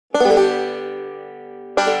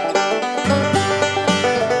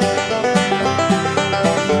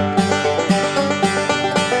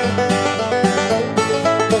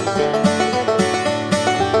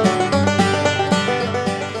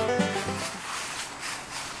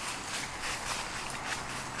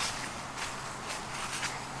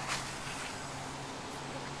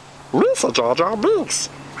Mr. Jar Jar Binks.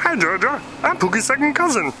 Hi, Jar Jar. I'm Pooky's second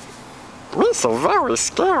cousin. Me so very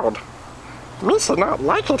scared. Me so not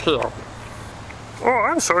like it here. Oh,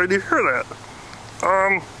 I'm sorry to hear that.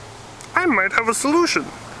 I might have a solution.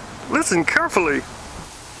 Listen carefully.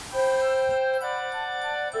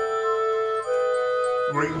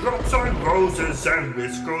 Raindrops on roses and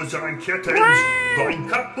whiskers on kittens, blind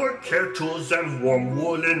copper kettles and warm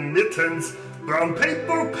woolen mittens, brown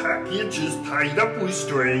paper packages tied up with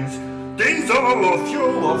strings. These are a few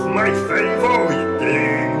of my favorite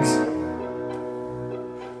things.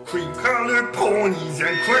 Cream-colored ponies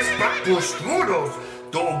and crisp apple strudels,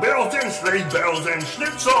 doorbells and sleigh bells and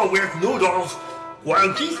schnitzel with noodles,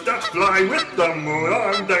 wild geese that fly with the moon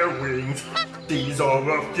on their wings. These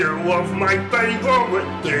are a few of my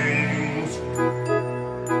favorite things.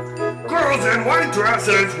 Girls in white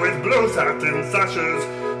dresses with blue satin sashes,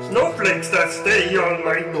 snowflakes that stay on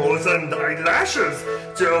my nose and eyelashes,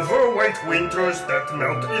 silver white winters that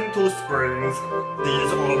melt into springs.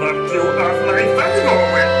 These are a few of my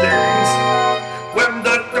favorite things. When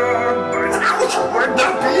the dog bites, ouch! When the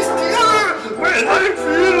beast yells, when I'm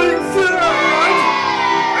feeling sad,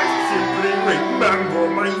 I simply remember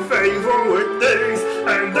my favorite things,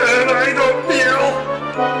 and then I don't feel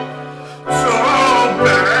so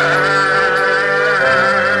bad.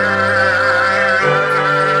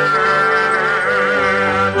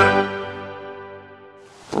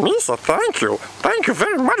 Misa, thank you. Thank you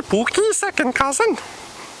very much, Pooky, second cousin.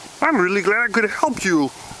 I'm really glad I could help you.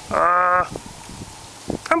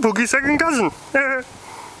 I'm Pooky's second cousin.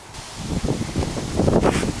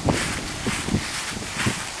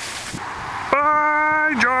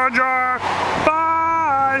 Bye, Jar Jar.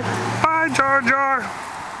 Bye. Bye, Jar Jar.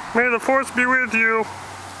 May the force be with you.